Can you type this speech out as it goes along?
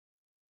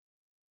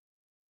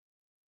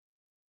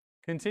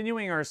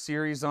Continuing our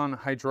series on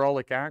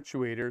hydraulic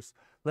actuators,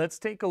 let's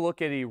take a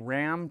look at a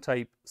ram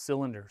type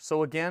cylinder.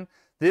 So again,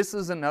 this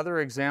is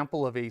another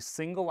example of a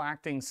single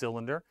acting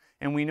cylinder,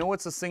 and we know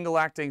it's a single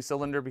acting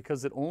cylinder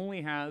because it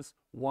only has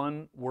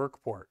one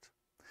work port.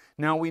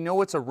 Now we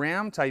know it's a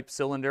ram type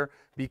cylinder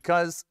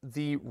because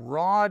the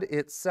rod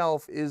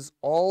itself is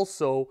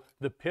also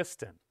the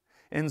piston.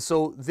 And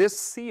so this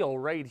seal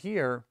right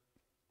here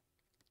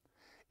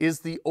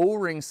is the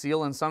O-ring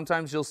seal, and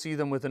sometimes you'll see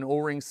them with an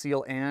O-ring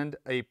seal and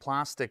a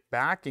plastic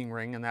backing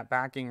ring, and that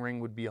backing ring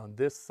would be on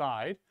this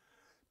side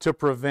to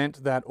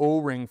prevent that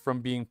O-ring from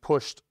being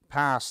pushed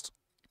past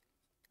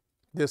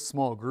this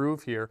small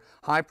groove here.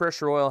 High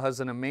pressure oil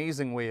has an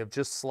amazing way of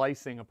just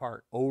slicing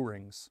apart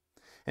O-rings.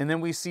 And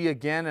then we see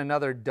again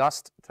another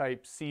dust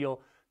type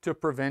seal to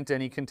prevent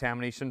any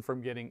contamination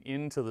from getting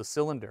into the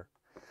cylinder.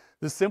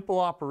 The simple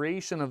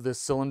operation of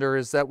this cylinder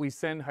is that we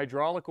send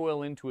hydraulic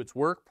oil into its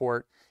work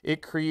port.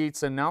 It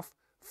creates enough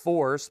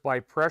force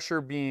by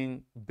pressure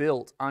being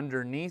built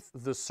underneath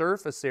the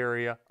surface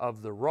area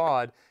of the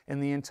rod,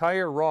 and the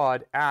entire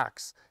rod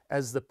acts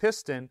as the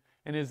piston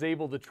and is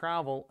able to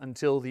travel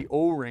until the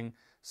O-ring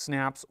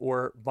snaps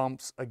or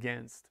bumps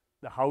against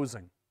the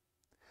housing.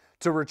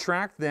 To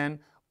retract then,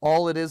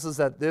 all it is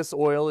that this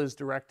oil is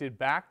directed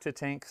back to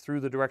tank through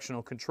the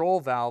directional control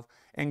valve,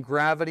 and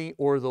gravity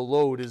or the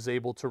load is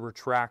able to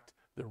retract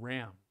the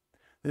ram.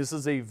 This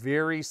is a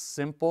very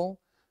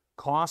simple,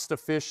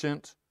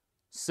 cost-efficient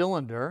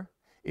cylinder.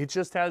 It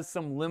just has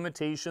some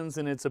limitations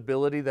in its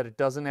ability that it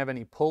doesn't have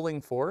any pulling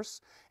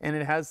force, and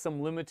it has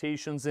some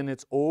limitations in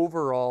its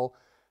overall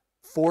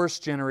force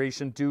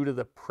generation due to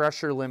the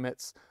pressure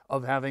limits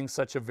of having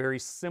such a very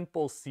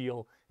simple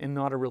seal and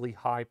not a really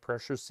high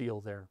pressure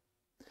seal there.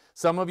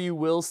 Some of you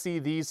will see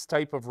these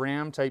type of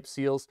ram type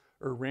seals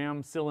or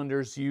ram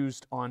cylinders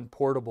used on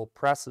portable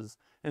presses,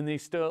 and they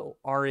still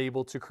are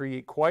able to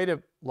create quite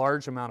a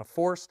large amount of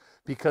force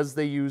because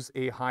they use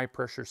a high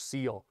pressure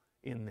seal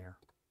in there.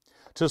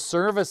 To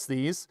service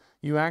these,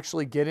 you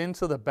actually get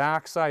into the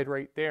back side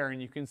right there,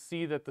 and you can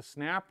see that the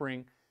snap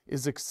ring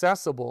is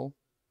accessible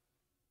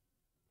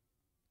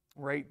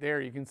right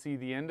there. You can see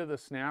the end of the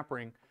snap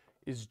ring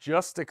is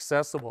just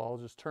accessible. I'll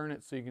just turn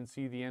it so you can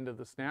see the end of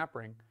the snap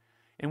ring.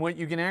 And what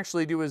you can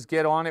actually do is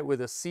get on it with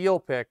a seal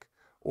pick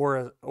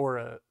or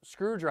a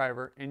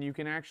screwdriver, and you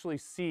can actually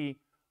see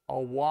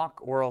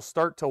I'll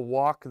start to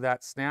walk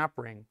that snap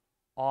ring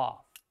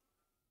off.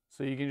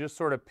 So you can just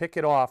sort of pick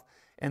it off,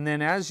 and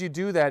then as you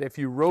do that, if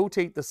you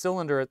rotate the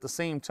cylinder at the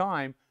same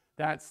time,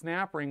 that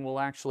snap ring will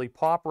actually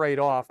pop right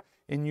off,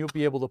 and you'll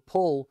be able to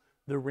pull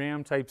the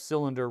ram type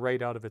cylinder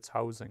right out of its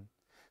housing.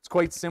 It's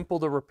quite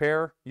simple to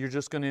repair. You're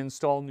just going to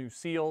install new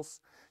seals.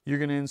 You're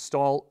going to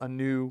install a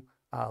new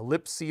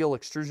lip seal,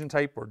 extrusion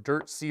type, or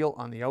dirt seal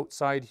on the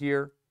outside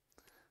here.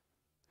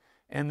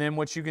 And then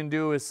what you can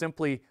do is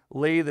simply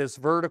lay this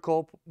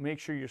vertical, make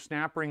sure your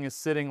snap ring is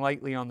sitting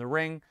lightly on the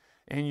ring,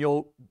 and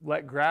you'll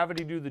let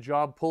gravity do the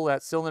job, pull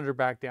that cylinder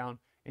back down,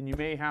 and you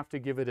may have to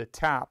give it a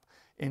tap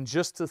and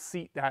just to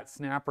seat that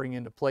snap ring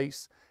into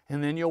place.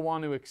 And then you'll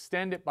want to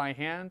extend it by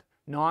hand,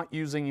 not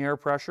using air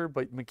pressure,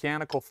 but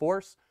mechanical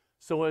force,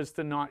 so as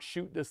to not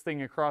shoot this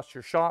thing across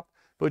your shop.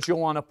 But you'll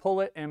want to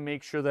pull it and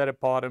make sure that it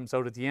bottoms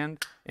out at the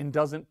end and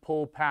doesn't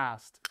pull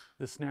past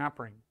the snap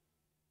ring.